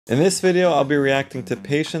In this video, I'll be reacting to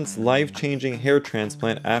patient's life-changing hair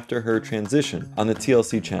transplant after her transition on the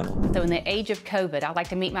TLC channel. So in the age of COVID, I like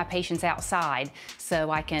to meet my patients outside so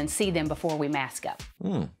I can see them before we mask up.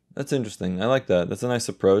 That's interesting. I like that. That's a nice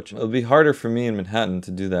approach. It'll be harder for me in Manhattan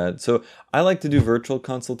to do that. So I like to do virtual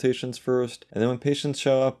consultations first, and then when patients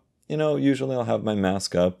show up, usually I'll have my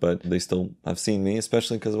mask up, but they still have seen me,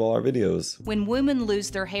 especially because of all our videos. When women lose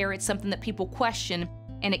their hair, it's something that people question,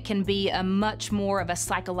 and it can be a much more of a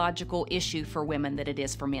psychological issue for women than it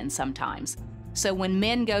is for men sometimes. So when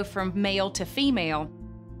men go from male to female,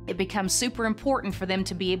 it becomes super important for them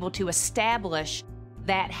to be able to establish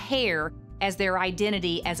that hair as their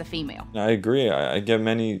identity as a female. I agree. I get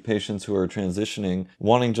many patients who are transitioning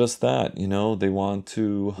wanting just that. They want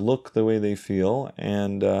to look the way they feel,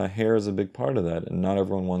 and hair is a big part of that. And not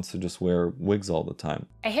everyone wants to just wear wigs all the time.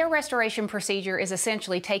 A hair restoration procedure is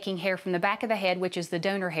essentially taking hair from the back of the head, which is the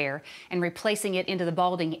donor hair, and replacing it into the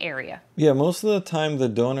balding area. Yeah, most of the time the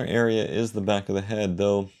donor area is the back of the head,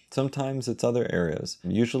 though sometimes it's other areas.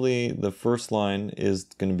 Usually the first line is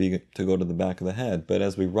going to be to go to the back of the head, but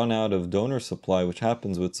as we run out of donor supply, which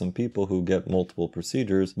happens with some people who get multiple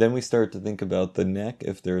procedures, then we start to think about the neck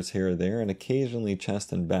if there's hair there, and occasionally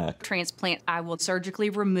chest and back. Transplant, I will surgically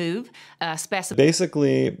remove a specimen.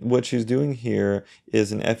 Basically, what she's doing here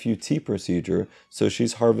is an FUT procedure, so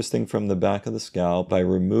she's harvesting from the back of the scalp by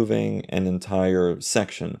removing an entire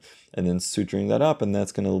section and then suturing that up, and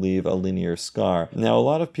that's going to leave a linear scar. Now, a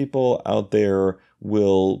lot of people out there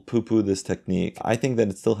will poo-poo this technique. I think that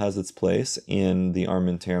it still has its place in the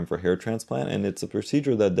armamentarium for hair transplant, and it's a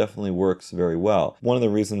procedure that definitely works very well. One of the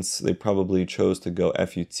reasons they probably chose to go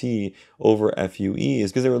FUT over FUE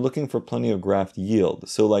is because they were looking for plenty of graft yield.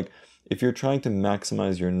 So if you're trying to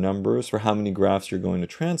maximize your numbers for how many grafts you're going to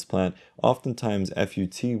transplant, oftentimes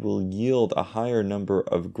FUT will yield a higher number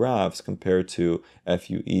of grafts compared to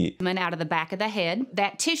FUE. Out of the back of the head.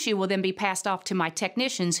 That tissue will then be passed off to my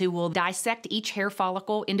technicians who will dissect each hair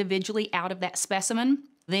follicle individually out of that specimen.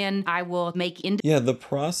 Then I will make the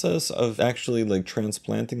process of actually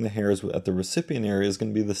transplanting the hairs at the recipient area is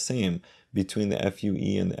going to be the same between the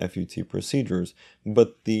FUE and the FUT procedures,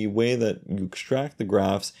 but the way that you extract the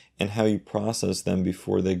grafts and how you process them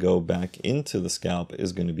before they go back into the scalp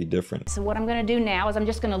is going to be different. So what I'm going to do now is I'm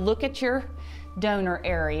just going to look at your donor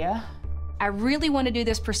area. I really want to do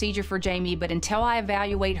this procedure for Jamie, but until I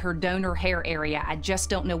evaluate her donor hair area, I just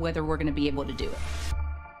don't know whether we're going to be able to do it.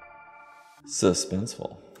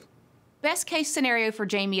 Suspenseful. Best case scenario for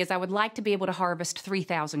Jamie is I would like to be able to harvest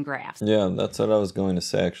 3,000 grafts. Yeah, that's what I was going to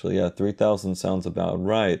say actually. Yeah, 3,000 sounds about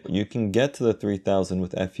right. You can get to the 3,000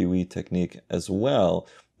 with FUE technique as well,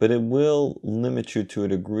 but it will limit you to a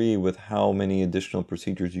degree with how many additional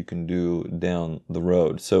procedures you can do down the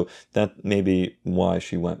road. So that may be why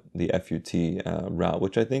she went the FUT route,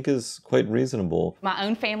 which I think is quite reasonable. My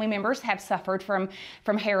own family members have suffered from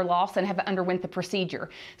hair loss and have underwent the procedure.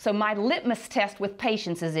 So my litmus test with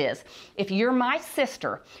patients is if you're my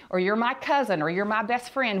sister or you're my cousin or you're my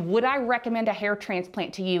best friend, would I recommend a hair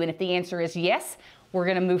transplant to you? And if the answer is yes, we're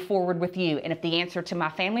going to move forward with you. And if the answer to my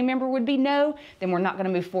family member would be no, then we're not going to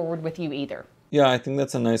move forward with you either. Yeah, I think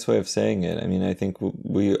that's a nice way of saying it. I mean, I think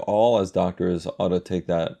we all as doctors ought to take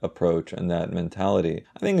that approach and that mentality.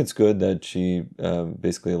 I think it's good that she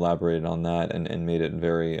basically elaborated on that and made it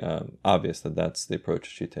very obvious that that's the approach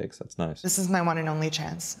she takes. That's nice. This is my one and only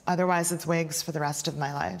chance. Otherwise, it's wigs for the rest of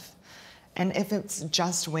my life. And if it's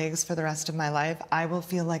just wigs for the rest of my life, I will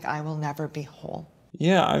feel like I will never be whole.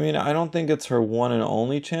 Yeah, I mean, I don't think it's her one and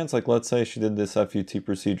only chance. Let's say she did this FUT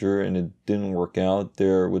procedure and it didn't work out.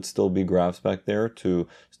 There would still be grafts back there to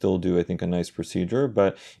still do, I think, a nice procedure.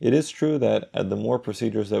 But it is true that the more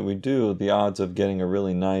procedures that we do, the odds of getting a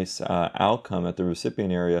really nice outcome at the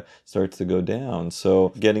recipient area starts to go down.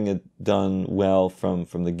 So getting it done well from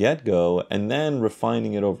the get-go and then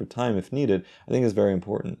refining it over time if needed, I think is very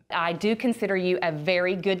important. I do consider you a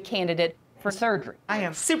very good candidate for surgery. I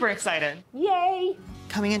am super excited. Yay!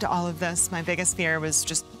 Coming into all of this, my biggest fear was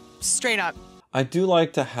just straight up. I do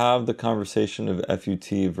like to have the conversation of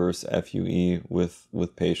FUT versus FUE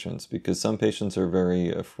with patients, because some patients are very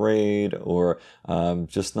afraid or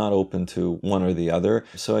just not open to one or the other.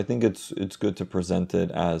 So I think it's good to present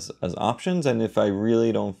it as options. And if I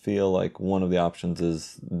really don't feel like one of the options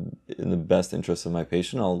is in the best interest of my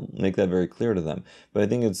patient, I'll make that very clear to them. But I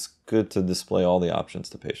think it's good to display all the options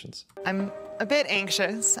to patients. I'm a bit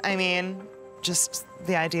anxious. I mean, just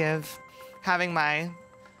the idea of having my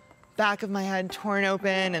back of my head torn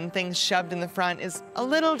open and things shoved in the front is a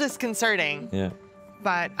little disconcerting. Yeah.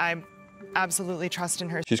 But I'm absolutely trust in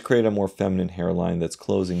her. She's created a more feminine hairline that's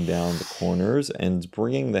closing down the corners and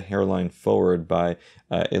bringing the hairline forward by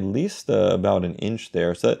at least about an inch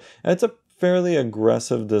there. So that's a fairly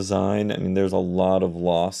aggressive design. I mean, there's a lot of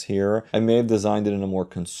loss here. I may have designed it in a more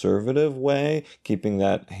conservative way, keeping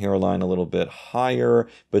that hairline a little bit higher,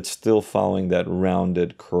 but still following that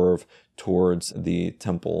rounded curve towards the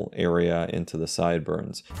temple area into the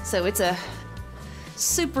sideburns. So it's a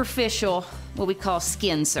superficial, what we call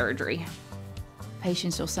skin surgery.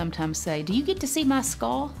 Patients will sometimes say, "Do you get to see my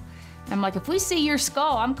skull?" I'm like, "If we see your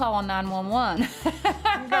skull, I'm calling 911.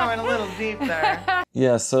 I'm going a little deep there.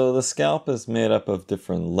 Yeah, so the scalp is made up of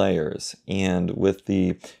different layers, and with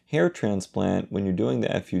the hair transplant, when you're doing the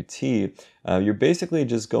FUT, you're basically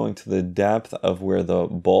just going to the depth of where the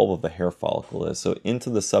bulb of the hair follicle is, so into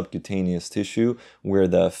the subcutaneous tissue where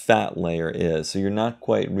the fat layer is. So you're not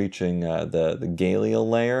quite reaching the galeal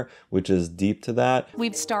layer, which is deep to that.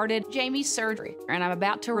 We've started Jamie's surgery, and I'm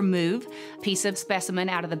about to remove a piece of specimen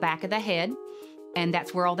out of the back of the head, and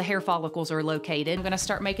that's where all the hair follicles are located. I'm going to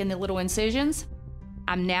start making the little incisions.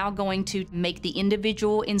 I'm now going to make the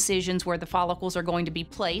individual incisions where the follicles are going to be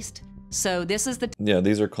placed. So this is the... Yeah,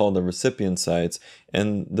 these are called the recipient sites.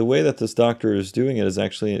 And the way that this doctor is doing it is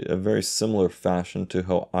actually a very similar fashion to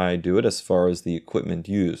how I do it as far as the equipment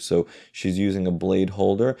used. So she's using a blade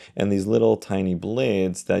holder and these little tiny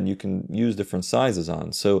blades that you can use different sizes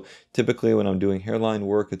on. So typically when I'm doing hairline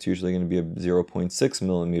work, it's usually going to be a 0.6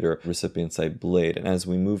 millimeter recipient site blade. And as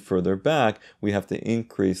we move further back, we have to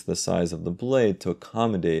increase the size of the blade to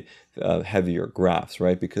accommodate heavier grafts,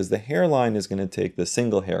 right? Because the hairline is going to take the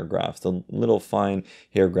single hair grafts, the little fine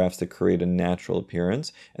hair grafts to create a natural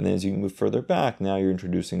appearance. And then as you move further back, now you're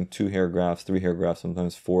introducing 2 hair grafts, 3 hair grafts,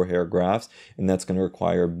 sometimes 4 hair grafts, and that's going to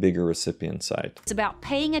require a bigger recipient site. It's about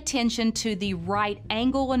paying attention to the right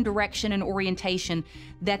angle and direction and orientation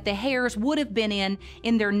that the hairs would have been in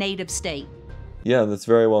their native state. Yeah, that's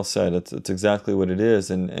very well said. It's exactly what it is.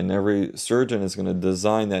 And every surgeon is going to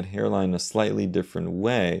design that hairline in a slightly different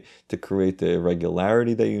way to create the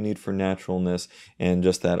irregularity that you need for naturalness and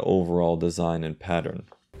just that overall design and pattern.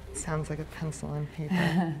 Sounds like a pencil and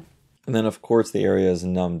paper. And then, of course, the area is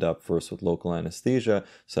numbed up first with local anesthesia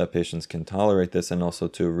so that patients can tolerate this and also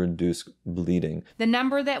to reduce bleeding. The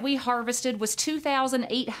number that we harvested was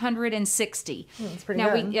 2,860. That's pretty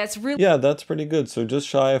good. That's really... Yeah, that's pretty good. So just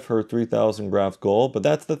shy of her 3,000 graft goal. But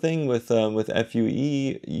that's the thing with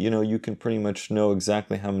FUE, you know, you can pretty much know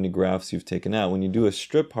exactly how many grafts you've taken out. When you do a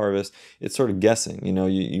strip harvest, it's sort of guessing. You know,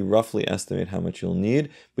 you roughly estimate how much you'll need,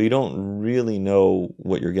 but you don't really know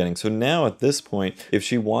what you're getting. So now at this point, if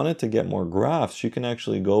she wanted to get more grafts, she can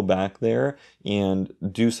actually go back there and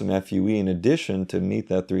do some FUE in addition to meet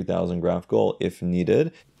that 3,000 graft goal if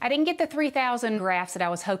needed. I didn't get the 3,000 grafts that I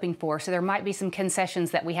was hoping for, so there might be some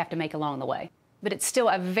concessions that we have to make along the way. But it's still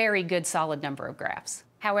a very good, solid number of grafts.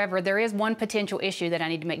 However, there is one potential issue that I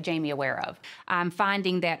need to make Jamie aware of. I'm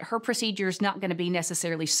finding that her procedure is not going to be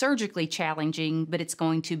necessarily surgically challenging, but it's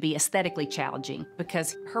going to be aesthetically challenging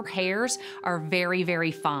because her hairs are very,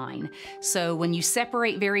 very fine. So when you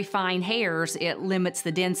separate very fine hairs, it limits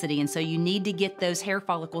the density. And so you need to get those hair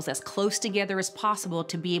follicles as close together as possible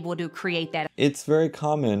to be able to create that. It's very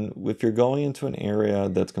common if you're going into an area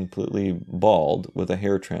that's completely bald with a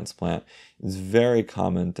hair transplant. It's very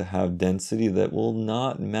common to have density that will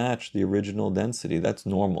not match the original density. That's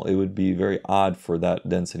normal. It would be very odd for that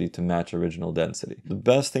density to match original density. The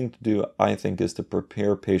best thing to do, I think, is to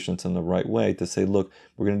prepare patients in the right way to say, look,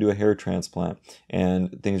 we're going to do a hair transplant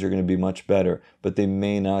and things are going to be much better, but they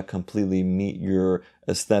may not completely meet your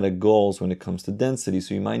aesthetic goals when it comes to density.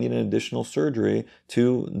 So you might need an additional surgery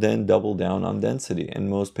to then double down on density. And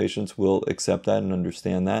most patients will accept that and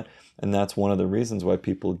understand that. And that's one of the reasons why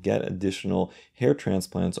people get additional hair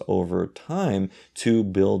transplants over time to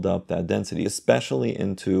build up that density, especially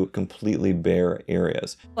into completely bare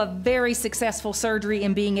areas. A very successful surgery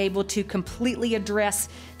in being able to completely address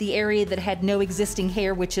the area that had no existing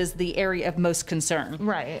hair, which is the area of most concern.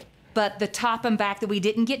 Right. But the top and back that we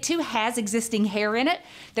didn't get to has existing hair in it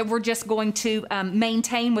that we're just going to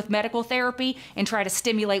maintain with medical therapy and try to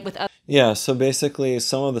stimulate with other. Yeah, so basically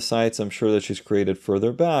some of the sites I'm sure that she's created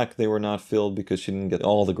further back, they were not filled because she didn't get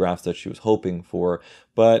all the grafts that she was hoping for.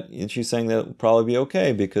 But she's saying that it'll probably be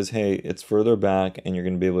okay because, hey, it's further back and you're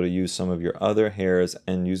going to be able to use some of your other hairs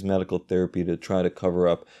and use medical therapy to try to cover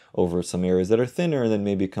up over some areas that are thinner and then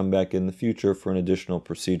maybe come back in the future for an additional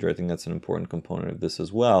procedure. I think that's an important component of this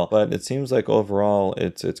as well. But it seems like overall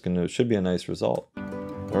it should be a nice result.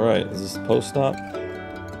 All right, is this post-op?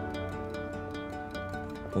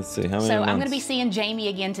 Let's see, how many months? I'm going to be seeing Jamie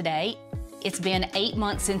again today. It's been 8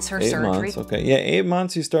 months since her 8 surgery. months, okay. Yeah, 8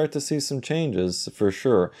 months you start to see some changes for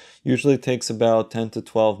sure. Usually it takes about 10 to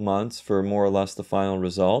 12 months for more or less the final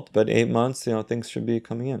result, but 8 months, things should be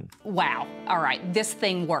coming in. Wow, all right, this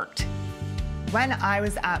thing worked. When I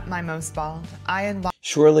was at my most bald, I had lost.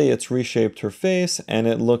 Surely it's reshaped her face, and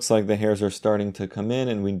it looks like the hairs are starting to come in,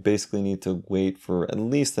 and we basically need to wait for at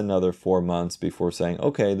least another 4 months before saying,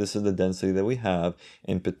 okay, this is the density that we have,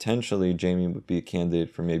 and potentially Jamie would be a candidate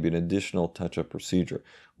for maybe an additional touch-up procedure.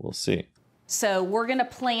 We'll see. So we're going to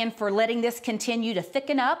plan for letting this continue to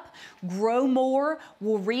thicken up, grow more.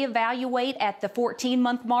 We'll reevaluate at the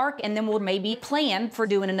 14-month mark, and then we'll maybe plan for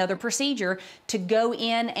doing another procedure to go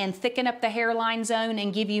in and thicken up the hairline zone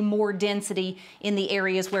and give you more density in the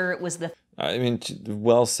areas where it was the... I mean,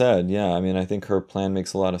 well said. Yeah, I mean, I think her plan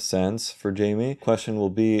makes a lot of sense for Jamie. Question will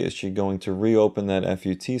be, is she going to reopen that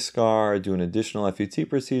FUT scar, do an additional FUT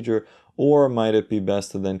procedure, or might it be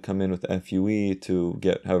best to then come in with FUE to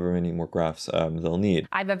get however many more grafts they'll need?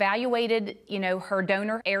 I've evaluated, her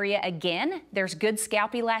donor area again. There's good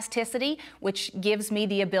scalp elasticity, which gives me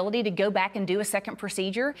the ability to go back and do a second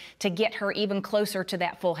procedure to get her even closer to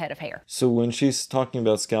that full head of hair. So when she's talking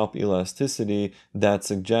about scalp elasticity, that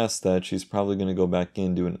suggests that she's probably going to go back in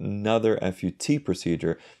and do another FUT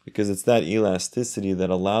procedure, because it's that elasticity that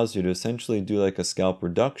allows you to essentially do like a scalp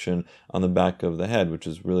reduction on the back of the head, which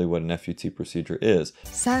is really what an FUT procedure is.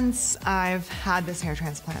 Since I've had this hair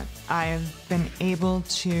transplant, I've been able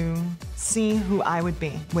to see who I would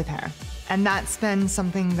be with hair. And that's been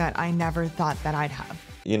something that I never thought that I'd have.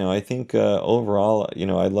 I think overall,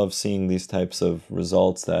 I love seeing these types of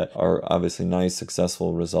results that are obviously nice,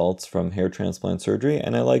 successful results from hair transplant surgery.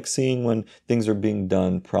 And I like seeing when things are being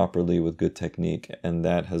done properly with good technique. And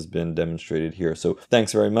that has been demonstrated here. So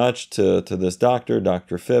thanks very much to this doctor,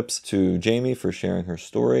 Dr. Phipps, to Jamie for sharing her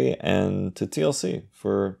story, and to TLC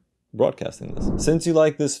for broadcasting this. Since you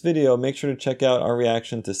like this video, make sure to check out our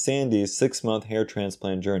reaction to Sandy's 6-month hair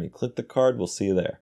transplant journey. Click the card, we'll see you there.